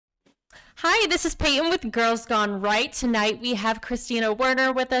Hi, this is Peyton with Girls Gone Right. Tonight we have Christina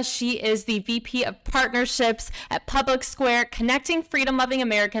Werner with us. She is the VP of Partnerships at Public Square, connecting freedom-loving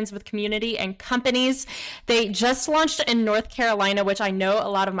Americans with community and companies. They just launched in North Carolina, which I know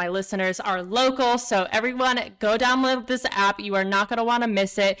a lot of my listeners are local. So everyone, go download this app. You are not going to want to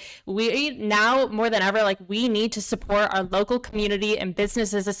miss it. We now more than ever, we need to support our local community and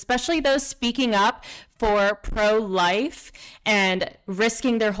businesses, especially those speaking up for pro-life and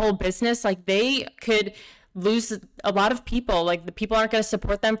risking their whole business. They could lose a lot of people. The people aren't going to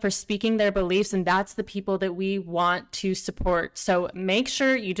support them for speaking their beliefs, and that's the people that we want to support. So make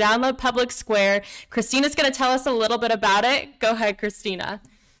sure you download Public Square. Christina's going to tell us a little bit about it. Go ahead, Christina.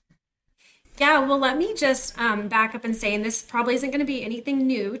 Yeah, well, let me just back up and say, and this probably isn't going to be anything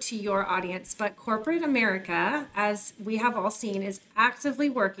new to your audience, but corporate America, as we have all seen, is actively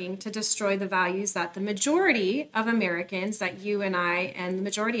working to destroy the values that the majority of Americans, that you and I and the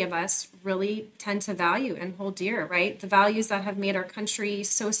majority of us really tend to value and hold dear, right? The values that have made our country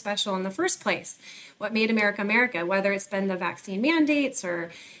so special in the first place. What made America America, whether it's been the vaccine mandates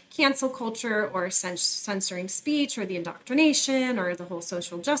or cancel culture or censoring speech or the indoctrination or the whole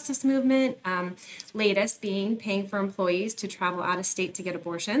social justice movement, latest being paying for employees to travel out of state to get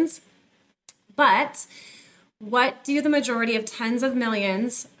abortions. But what do the majority of tens of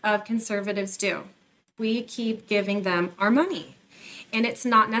millions of conservatives do? We keep giving them our money. And it's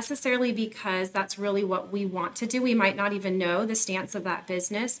not necessarily because that's really what we want to do. We might not even know the stance of that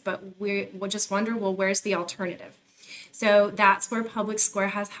business, but we'll just wonder, well, where's the alternative? So that's where Public Square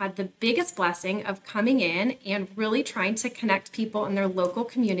has had the biggest blessing of coming in and really trying to connect people in their local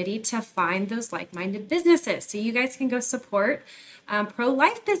community to find those like-minded businesses. So you guys can go support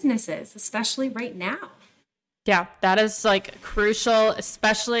pro-life businesses, especially right now. Yeah, that is crucial,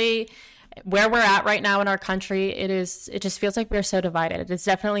 especially where we're at right now in our country. It just feels like we're so divided. It's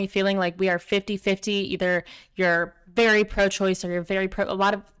definitely feeling like we are 50-50. Either you're very pro-choice or you're very pro. A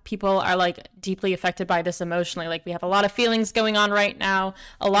lot of people are deeply affected by this emotionally. We have a lot of feelings going on right now,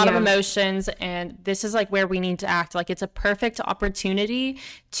 a lot of emotions, and this is where we need to act. It's a perfect opportunity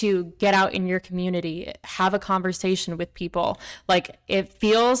to get out in your community, have a conversation with people. It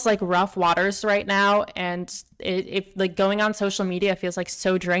feels like rough waters right now, and it going on social media feels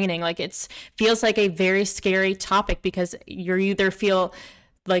so draining. It feels like a very scary topic because you either feel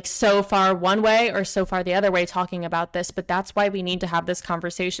so far one way or so far the other way talking about this. But that's why we need to have this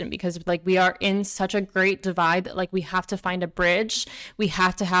conversation, because we are in such a great divide that we have to find a bridge. We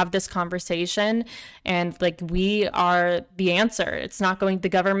have to have this conversation, and we are the answer. The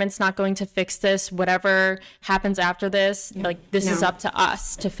government's not going to fix this. Whatever happens after this, this is up to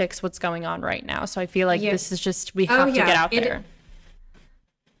us to fix what's going on right now. So I feel this is just, we have to get out there.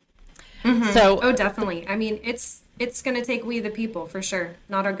 Mm-hmm. So definitely. I mean, it's going to take we the people for sure,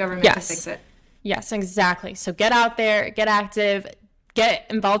 not our government to fix it. Yes, exactly. So get out there, get active, get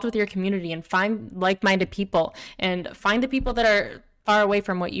involved with your community, and find like-minded people, and find the people that are far away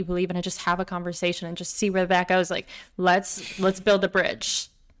from what you believe in, and just have a conversation and just see where that goes. Let's build a bridge.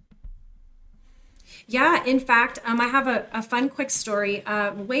 Yeah, in fact, I have a fun, quick story.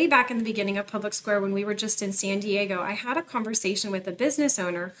 Way back in the beginning of Public Square, when we were just in San Diego, I had a conversation with a business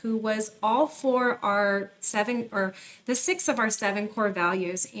owner who was all for the 6 of our 7 core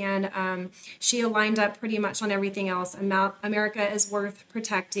values. And she aligned up pretty much on everything else. America is worth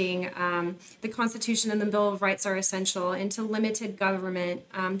protecting. The Constitution and the Bill of Rights are essential. Into limited government.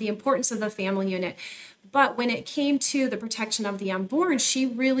 The importance of the family unit. But when it came to the protection of the unborn, she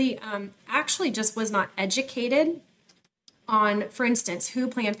really actually just was not educated on, for instance, who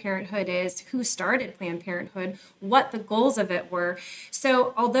Planned Parenthood is, who started Planned Parenthood, what the goals of it were.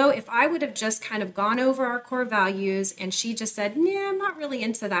 So although if I would have just kind of gone over our core values and she just said, "Yeah, I'm not really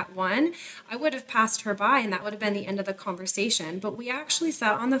into that one," I would have passed her by and that would have been the end of the conversation. But we actually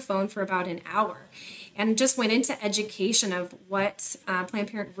sat on the phone for about an hour and just went into education of what Planned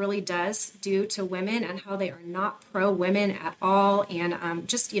Parenthood really does do to women and how they are not pro-women at all, and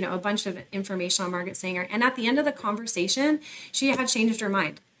just, a bunch of information on Margaret Sanger. And at the end of the conversation, she had changed her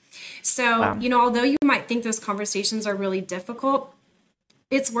mind. So, wow. Although you might think those conversations are really difficult,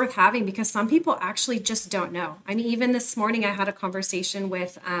 it's worth having because some people actually just don't know. I mean, even this morning I had a conversation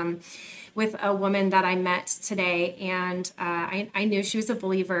with a woman that I met today, and I knew she was a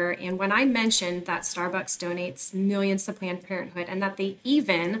believer. And when I mentioned that Starbucks donates millions to Planned Parenthood and that they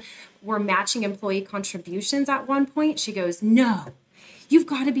even were matching employee contributions at one point, she goes, "No, you've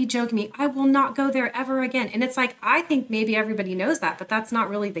got to be joking me. I will not go there ever again. And it's like, I think maybe everybody knows that, but that's not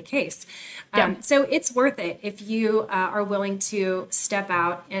really the case. Yeah. So it's worth it if you are willing to step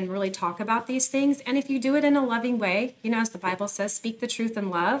out and really talk about these things. And if you do it in a loving way, as the Bible says, speak the truth in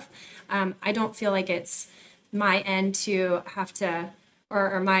love. I don't feel like it's my end to have to,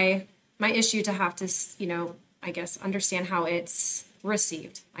 or my issue to have to, I guess, understand how it's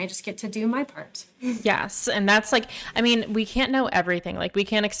received. I just get to do my part. Yes. And that's like, I mean, we can't know everything. Like, we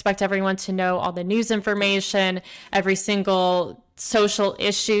can't expect everyone to know all the news information, every single social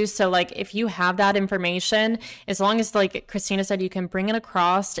issue. So like, if you have that information, as long as, like Christina said, you can bring it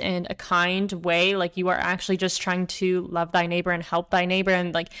across in a kind way, like you are actually just trying to love thy neighbor and help thy neighbor,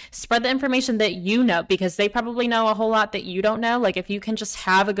 and like spread the information that you know, because they probably know a whole lot that you don't know. Like, if you can just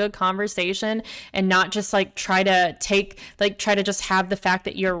have a good conversation and not just like try to just have the fact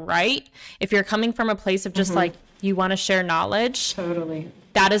that you're right. If you're coming from a place of just like, you want to share knowledge, Totally.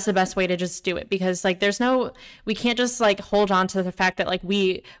 that is the best way to just do it. Because like, we can't just like hold on to the fact that like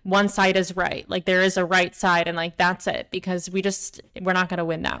one side is right. Like, there is a right side, and like, that's it, because we're not going to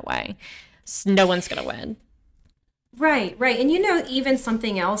win that way. No one's going to win. Right. And even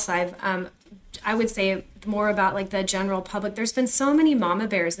something else I would say more about like the general public. There's been so many mama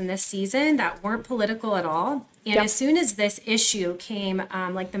bears in this season that weren't political at all. And as soon as this issue came,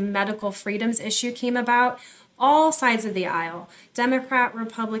 like the medical freedoms issue came about, all sides of the aisle, Democrat,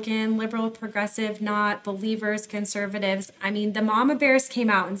 Republican, liberal, progressive, not, believers, conservatives. I mean, the mama bears came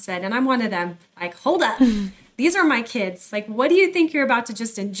out and said, and I'm one of them, like, hold up. These are my kids. Like, what do you think you're about to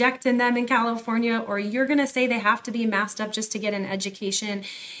just inject in them in California? Or you're going to say they have to be masked up just to get an education?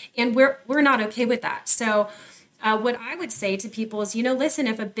 And we're not okay with that. So what I would say to people is, listen,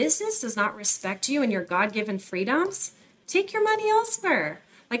 if a business does not respect you and your God-given freedoms, take your money elsewhere.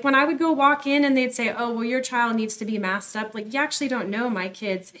 Like, when I would go walk in and they'd say, oh, well, your child needs to be masked up. Like, you actually don't know my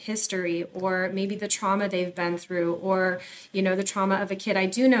kid's history, or maybe the trauma they've been through, or, the trauma of a kid. I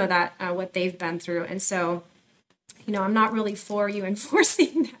do know that what they've been through. And so, I'm not really for you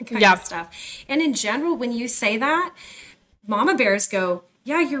enforcing that kind of stuff. And in general, when you say that, mama bears go,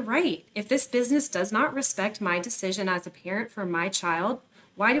 yeah, you're right. If this business does not respect my decision as a parent for my child,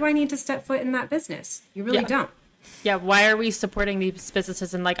 why do I need to step foot in that business? You really don't. Yeah, why are we supporting these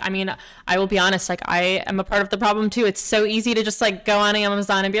businesses? And like, I mean, I will be honest, like, I am a part of the problem too. It's so easy to just like go on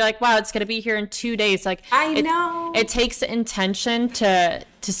Amazon and be like, wow, it's going to be here in 2 days. Like, I know it takes intention to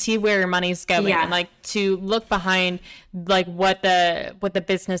see where your money's going, and like to look behind like what the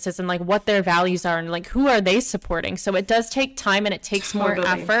business is, and like what their values are, and like who are they supporting. So it does take time, and it takes more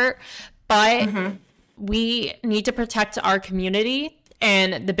effort, but we need to protect our community.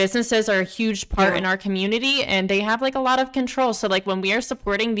 And the businesses are a huge part in our community, and they have like a lot of control. So like, when we are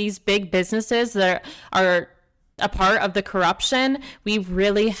supporting these big businesses that are a part of the corruption, we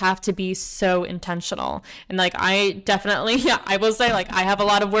really have to be so intentional. And like, I definitely, I will say, like, I have a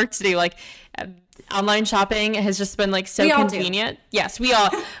lot of work to do. Like, online shopping has just been like so convenient. Yes, we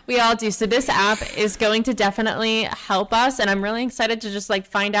all do. So this app is going to definitely help us, and I'm really excited to just like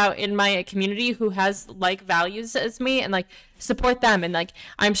find out in my community who has like values as me, and like support them. And like,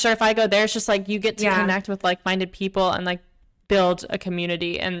 I'm sure if I go there, it's just like you get to connect with like-minded people and like build a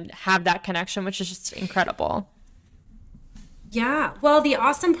community and have that connection, which is just incredible. Yeah. Well, the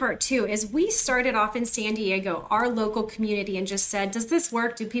awesome part too is we started off in San Diego, our local community, and just said, does this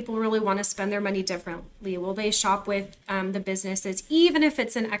work? Do people really want to spend their money differently? Will they shop with the businesses, even if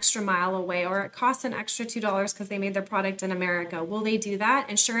it's an extra mile away, or it costs an extra $2 because they made their product in America? Will they do that?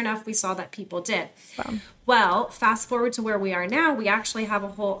 And sure enough, we saw that people did. Wow. Well, fast forward to where we are now, we actually have a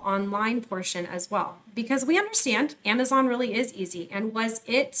whole online portion as well, because we understand Amazon really is easy. And was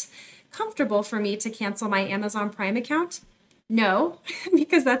it comfortable for me to cancel my Amazon Prime account? No,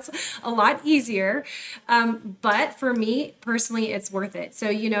 because that's a lot easier. But for me personally, it's worth it. So,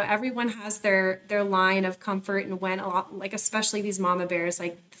 everyone has their line of comfort, and when a lot, like especially these mama bears,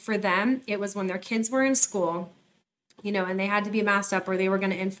 like for them, it was when their kids were in school, and they had to be masked up, or they were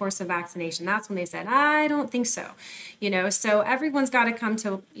going to enforce a vaccination. That's when they said, I don't think so. So everyone's got to come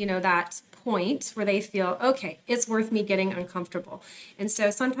to, that point where they feel, okay, it's worth me getting uncomfortable. And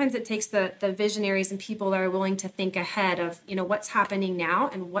so sometimes it takes the visionaries and people that are willing to think ahead of, what's happening now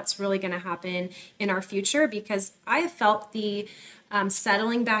and what's really going to happen in our future. Because I have felt the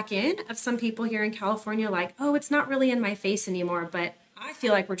settling back in of some people here in California, like, oh, it's not really in my face anymore. But I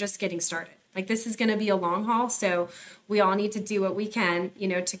feel like we're just getting started. Like, this is going to be a long haul. So we all need to do what we can,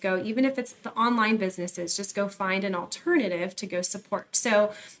 to go, even if it's the online businesses, just go find an alternative to go support.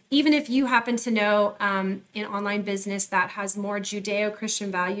 So even if you happen to know an online business that has more Judeo-Christian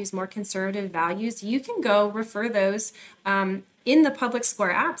values, more conservative values, you can go refer those in the Public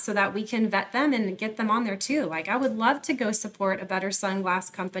Square app so that we can vet them and get them on there too. Like I would love to go support a better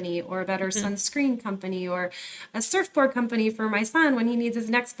sunglass company or a better sunscreen company or a surfboard company for my son when he needs his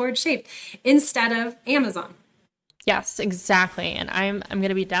next board shaped instead of Amazon. Yes, exactly. And I'm going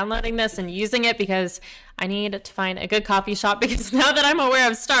to be downloading this and using it because I need to find a good coffee shop because now that I'm aware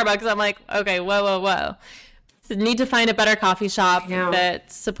of Starbucks, I'm like, okay, whoa. So need to find a better coffee shop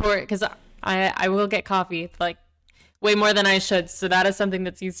that support, because I will get coffee like way more than I should. So that is something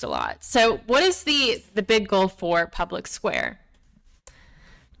that's used a lot. So what is the big goal for Public Square?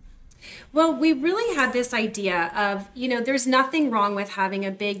 Well, we really had this idea of, there's nothing wrong with having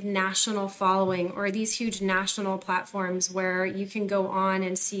a big national following or these huge national platforms where you can go on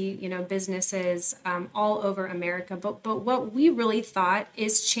and see, businesses all over America. But what we really thought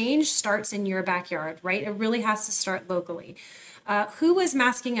is change starts in your backyard, right? It really has to start locally. Who was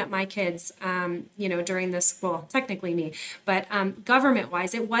masking up my kids, during this, well, technically me, but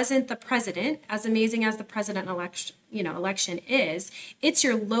government-wise, it wasn't the president, as amazing as the president election is. It's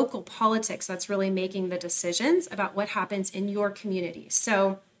your local politics that's really making the decisions about what happens in your community.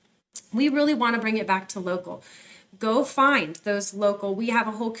 So we really want to bring it back to local. Go find those local. We have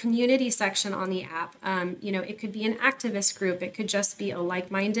a whole community section on the app. It could be an activist group. It could just be a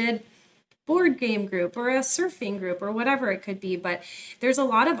like-minded board game group or a surfing group or whatever it could be. But there's a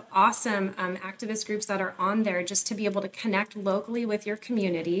lot of awesome activist groups that are on there just to be able to connect locally with your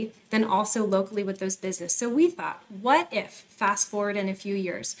community, then also locally with those businesses. So we thought, what if, fast forward in a few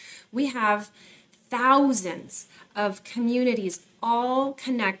years, we have thousands of communities all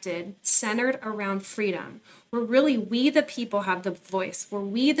connected, centered around freedom, where really we the people have the voice, where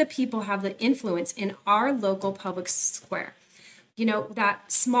we the people have the influence in our local public square.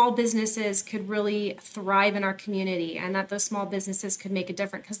 That small businesses could really thrive in our community and that those small businesses could make a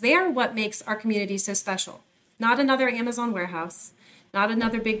difference because they are what makes our community so special. Not another Amazon warehouse, not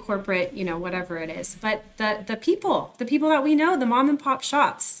another big corporate, whatever it is, but the people that we know, the mom and pop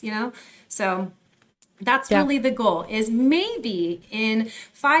shops, so that's really the goal is maybe in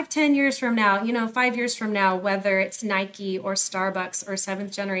 5-10 years from now, 5 years from now, whether it's Nike or Starbucks or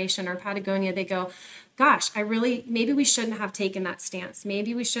Seventh Generation or Patagonia, they go, gosh, maybe we shouldn't have taken that stance.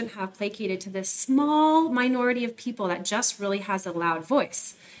 Maybe we shouldn't have placated to this small minority of people that just really has a loud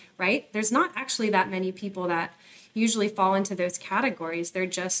voice, right? There's not actually that many people that usually fall into those categories. They're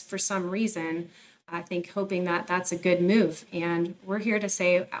just, for some reason, I think, hoping that that's a good move. And we're here to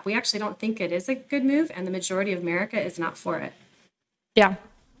say we actually don't think it is a good move, and the majority of America is not for it. Yeah.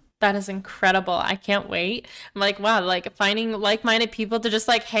 That is incredible. I can't wait. I'm like, wow, like finding like-minded people to just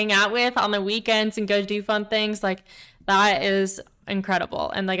like hang out with on the weekends and go do fun things. Like that is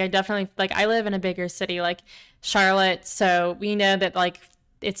incredible. And like, I definitely, like I live in a bigger city like Charlotte. So we know that like,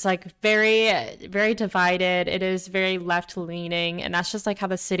 it's like very, very divided. It is very left leaning. And that's just like how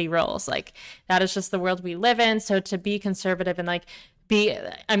the city rolls. Like that is just the world we live in. So to be conservative and like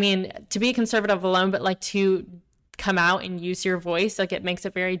to be conservative alone, but like to come out and use your voice, like it makes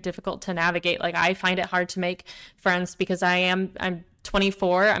it very difficult to navigate. Like I find it hard to make friends because I'm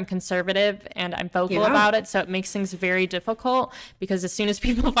 24, I'm conservative and I'm vocal about it. So it makes things very difficult because as soon as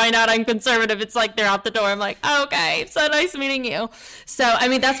people find out I'm conservative, it's like they're out the door. I'm like, oh, okay, so nice meeting you. So,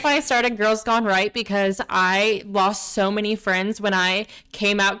 that's why I started Girls Gone Right, because I lost so many friends when I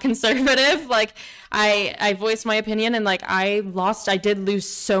came out conservative. Like I voiced my opinion and like I did lose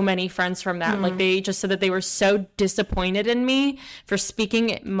so many friends from that. Like they just said that they were so disappointed in me for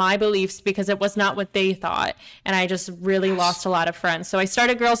speaking my beliefs because it was not what they thought. And I just really lost a lot of friends. So I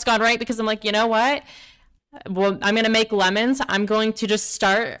started Girls Gone Right because I'm like, you know what? Well, I'm going to make lemons. I'm going to just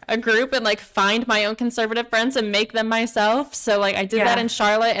start a group and like find my own conservative friends and make them myself. So like I did that in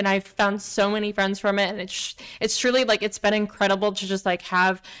Charlotte and I found so many friends from it. And it's truly like, it's been incredible to just like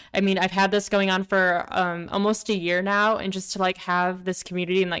have, I've had this going on for almost a year now, and just to like have this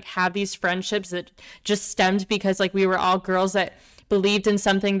community and like have these friendships that just stemmed because like we were all girls that believed in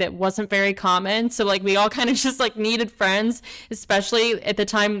something that wasn't very common. So like we all kind of just like needed friends, especially at the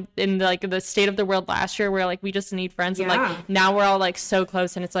time in like the state of the world last year where like we just need friends. And like now we're all like so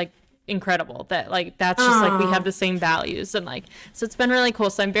close, and it's like incredible that like that's just like we have the same values. And like so it's been really cool.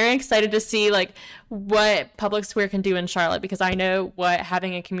 So I'm very excited to see like what Public Square can do in Charlotte, because I know what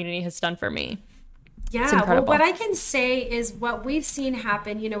having a community has done for me. Yeah, well, what I can say is what we've seen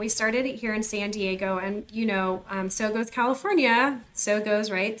happen. We started it here in San Diego, and so goes California, so goes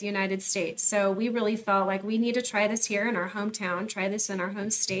the United States. So we really felt like we need to try this here in our hometown, try this in our home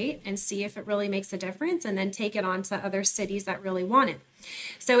state, and see if it really makes a difference, and then take it on to other cities that really want it.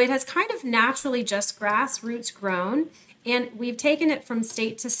 So it has kind of naturally just grassroots grown, and we've taken it from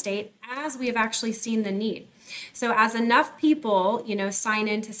state to state as we have actually seen the need. So as enough people, sign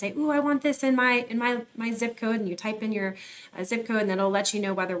in to say, "Ooh, I want this in my zip code," and you type in your zip code, and then it'll let you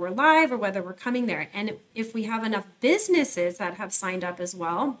know whether we're live or whether we're coming there. And if we have enough businesses that have signed up as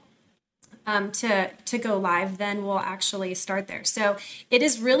well, to go live, then we'll actually start there. So it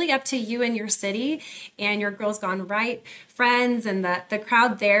is really up to you and your city and your Girls Gone Right friends and the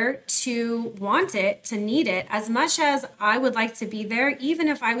crowd there to want it, to need it. As much as I would like to be there, even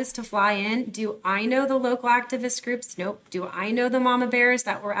if I was to fly in, do I know the local activist groups? Nope. Do I know the mama bears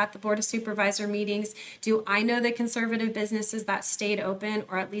that were at the Board of Supervisor meetings? Do I know the conservative businesses that stayed open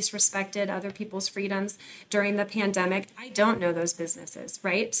or at least respected other people's freedoms during the pandemic? I don't know those businesses,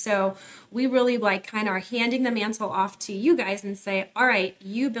 right? So we really kind of are handing the mantle off to you guys and say, all right,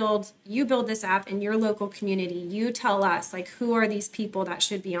 you build this app in your local community. You tell us who are these people that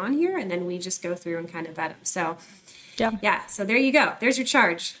should be on here, and then we just go through and kind of vet them. So yeah. So there you go. There's your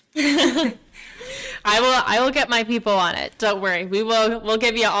charge. I will get my people on it. Don't worry. We'll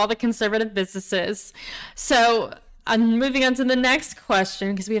give you all the conservative businesses. So I'm moving on to the next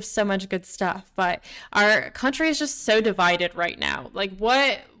question because we have so much good stuff. But our country is just so divided right now.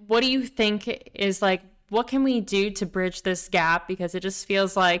 What do you think is what can we do to bridge this gap? Because it just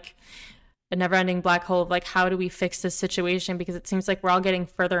feels like a never-ending black hole of how do we fix this situation? Because it seems like we're all getting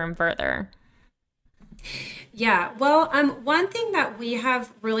further and further. Yeah, well, one thing that we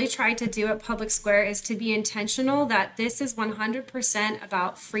have really tried to do at Public Square is to be intentional that this is 100%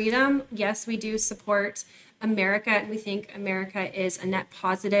 about freedom. Yes, we do support America, and we think America is a net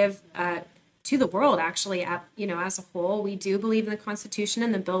positive to the world, actually, as a whole. We do believe in the Constitution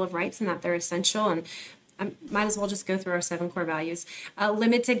and the Bill of Rights and that they're essential, and might as well just go through our 7 core values.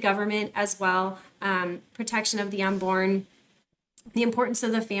 Limited government as well, protection of the unborn, the importance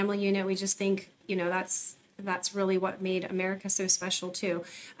of the family unit. We just think, that's really what made America so special too.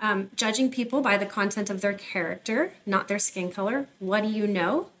 Judging people by the content of their character, not their skin color. What do you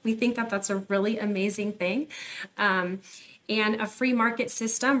know? We think that that's a really amazing thing. And a free market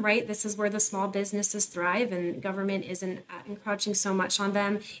system, right? This is where the small businesses thrive and government isn't encroaching so much on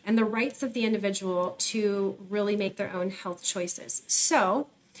them. And the rights of the individual to really make their own health choices. So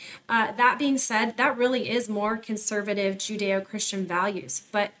that being said, that really is more conservative Judeo-Christian values.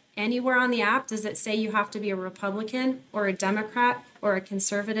 But anywhere on the app, does it say you have to be a Republican or a Democrat or a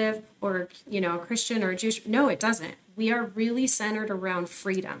conservative or, a Christian or a Jewish? No, it doesn't. We are really centered around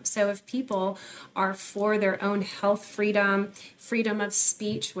freedom. So if people are for their own health freedom, freedom of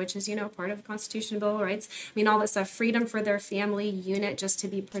speech, which is, part of the Constitution, Bill of Rights, all that stuff, freedom for their family unit just to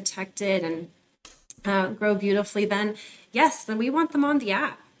be protected and grow beautifully, then yes, then we want them on the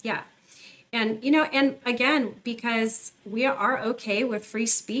app. Yeah. And, and again, because we are okay with free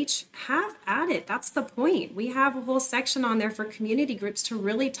speech, have at it. That's the point. We have a whole section on there for community groups to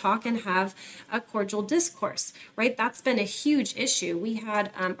really talk and have a cordial discourse, right? That's been a huge issue. We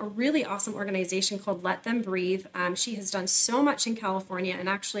had a really awesome organization called Let Them Breathe. She has done so much in California and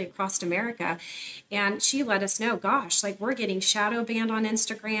actually across America. And she let us know, gosh, we're getting shadow banned on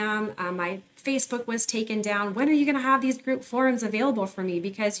Instagram. My Facebook was taken down. When are you going to have these group forums available for me?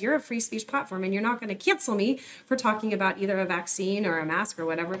 Because you're a free speech platform and you're not going to cancel me for talking about either a vaccine or a mask or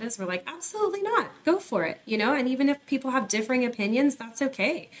whatever it is. We're like, absolutely not. Go for it. And even if people have differing opinions, that's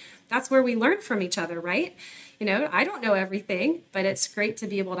okay. That's where we learn from each other, right? I don't know everything, but it's great to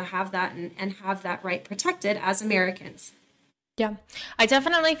be able to have that and have that right protected as Americans. Yeah, I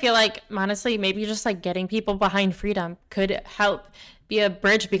definitely feel like, honestly, maybe just getting people behind freedom could help be a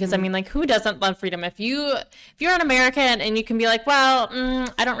bridge, because who doesn't love freedom? If you're an American and you can be like, well,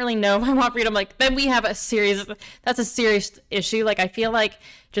 I don't really know if I want freedom, then we have that's a serious issue. I feel like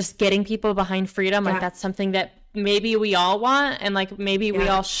just getting people behind freedom, that's something that maybe we all want, and maybe we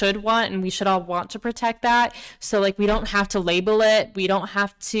all should want, and we should all want to protect that. So we don't have to label it. We don't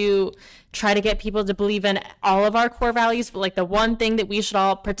have to try to get people to believe in all of our core values, but the one thing that we should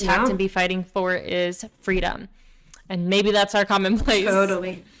all protect and be fighting for is freedom. And maybe that's our common place.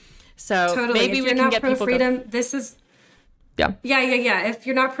 Totally. So maybe we can get people freedom. This is Yeah. If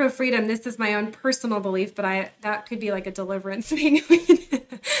you're not pro-freedom, this is my own personal belief, but that could be a deliverance thing.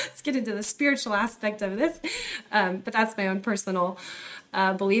 Let's get into the spiritual aspect of this. But that's my own personal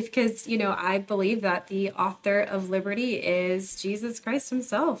belief, because, I believe that the author of liberty is Jesus Christ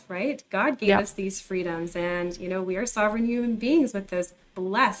himself, right? God gave us these freedoms, and, we are sovereign human beings with those.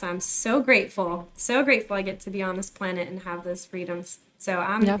 Bless. I'm so grateful I get to be on this planet and have those freedoms. So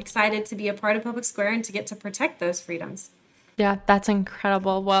I'm excited to be a part of Public Square and to get to protect those freedoms. Yeah, that's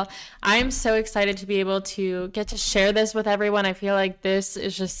incredible. Well, I'm so excited to be able to get to share this with everyone. I feel like this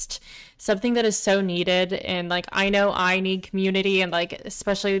is just something that is so needed. And I know I need community, and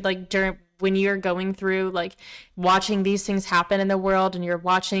especially during when you're going through like watching these things happen in the world, and you're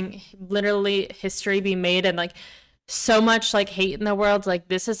watching literally history be made, and like so much like hate in the world, like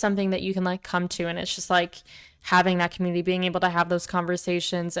this is something that you can like come to. And it's just like having that community, being able to have those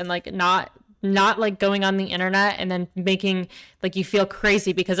conversations, and like not like going on the internet and then making like you feel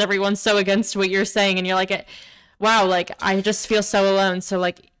crazy because everyone's so against what you're saying, and you're like, wow, like I just feel so alone. So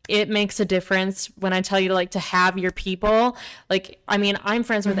like it makes a difference when I tell you to like to have your people. Like, I mean, I'm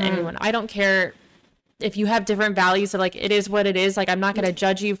friends with anyone. I don't care if you have different values. Like, it is what it is. Like, I'm not going to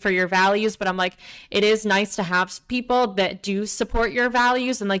judge you for your values, but I'm like, it is nice to have people that do support your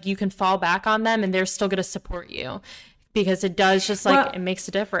values, and like you can fall back on them and they're still going to support you, because it does just like, Well, it makes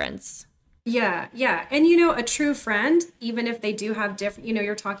a difference. yeah, yeah. And a true friend, even if they do have different,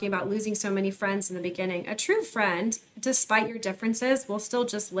 you're talking about losing so many friends in the beginning. A true friend, despite your differences, will still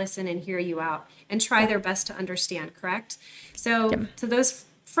just listen and hear you out and try their best to understand, correct? So Yep. to those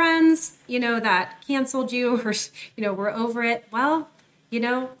friends, that canceled you or, we're over it. Well,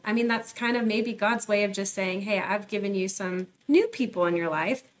 I mean, that's kind of maybe God's way of just saying, hey, I've given you some new people in your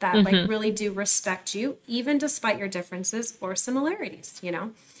life that like really do respect you, even despite your differences or similarities.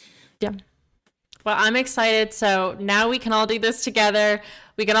 Yeah. Well, I'm excited. So now we can all do this together.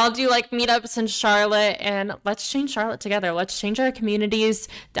 We can all do like meetups in Charlotte, and let's change Charlotte together. Let's change our communities.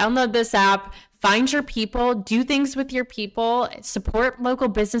 Download this app, find your people, do things with your people, support local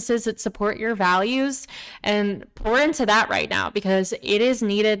businesses that support your values, and pour into that right now, because it is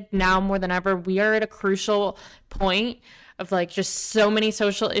needed now more than ever. We are at a crucial point of like just so many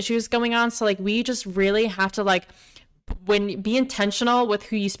social issues going on. So like we just really have to like be intentional with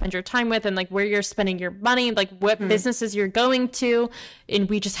who you spend your time with, and like where you're spending your money, like what businesses you're going to. And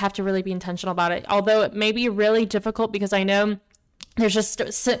we just have to really be intentional about it, although it may be really difficult, because I know there's just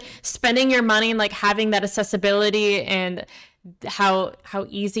spending your money and like having that accessibility, and how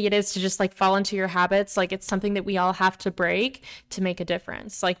easy it is to just like fall into your habits. Like it's something that we all have to break to make a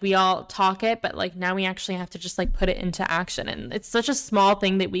difference. Like we all talk it, but like now we actually have to just like put it into action. And it's such a small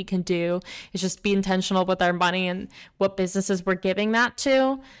thing that we can do, is just be intentional with our money and what businesses we're giving that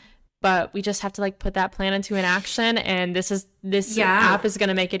to. But we just have to like put that plan into an action, and this Yeah. app is going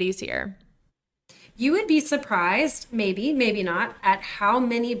to make it easier. You would be surprised, maybe not, at how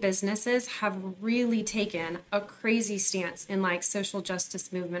many businesses have really taken a crazy stance in like social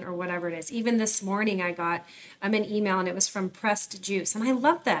justice movement or whatever it is. Even this morning, I got an email, and it was from Pressed Juice, and I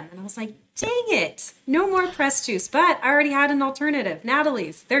love them. And I was like, dang it, no more Pressed Juice. But I already had an alternative,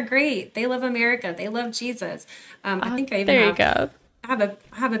 Natalie's. They're great. They love America. They love Jesus. I think I even There you have go. I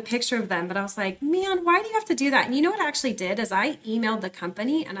have a picture of them, but I was like, man, why do you have to do that? And you know what I actually did is I emailed the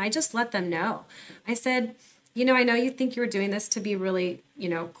company and I just let them know. I said, I know you think you were doing this to be really,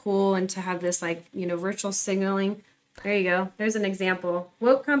 cool and to have this like, virtual signaling. There you go. There's an example.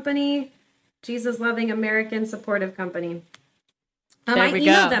 Woke company, Jesus loving American supportive company. There I we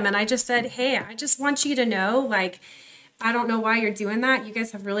emailed go. them and I just said, hey, I just want you to know, like, I don't know why you're doing that. You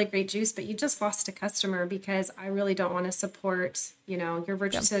guys have really great juice, but you just lost a customer because I really don't want to support, your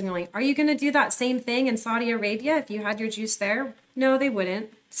virtue signaling. Are you going to do that same thing in Saudi Arabia if you had your juice there? No, they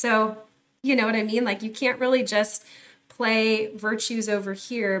wouldn't. So, you know what I mean? Like you can't really just play virtues over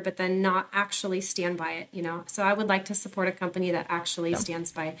here, but then not actually stand by it. So I would like to support a company that actually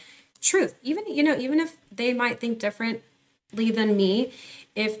stands by truth. Even if they might think differently than me,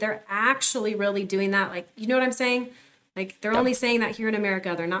 if they're actually really doing that, like, you know what I'm saying? Like they're only saying that here in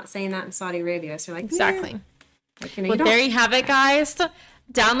America. They're not saying that in Saudi Arabia. So you're like, Exactly. like, Well, there you have it, guys.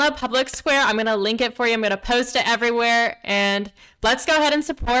 Download Public Square. I'm going to link it for you. I'm going to post it everywhere. And let's go ahead and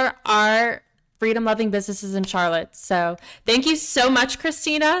support our freedom-loving businesses in Charlotte. So thank you so much,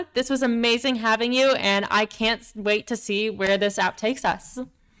 Christina. This was amazing having you. And I can't wait to see where this app takes us.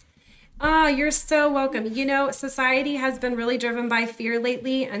 Ah, you're so welcome. Society has been really driven by fear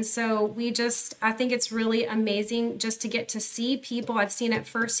lately. And so I think it's really amazing just to get to see people. I've seen it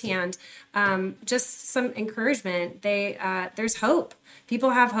firsthand. Just some encouragement. There's hope.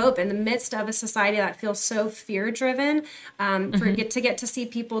 People have hope in the midst of a society that feels so fear driven. To get to see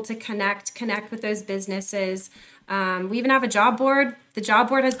people to connect with those businesses. We even have a job board. The job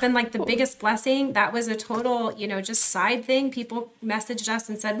board has been like the biggest blessing. That was a total, just side thing. People messaged us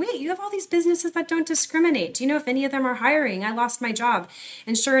and said, wait, you have all these businesses that don't discriminate. Do you know if any of them are hiring? I lost my job.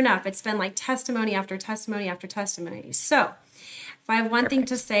 And sure enough, it's been like testimony after testimony after testimony. So if I have one thing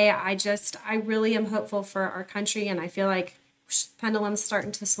to say, I really am hopeful for our country, and I feel like pendulum's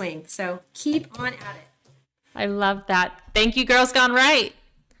starting to swing. So keep on at it. I love that. Thank you, Girls Gone Right.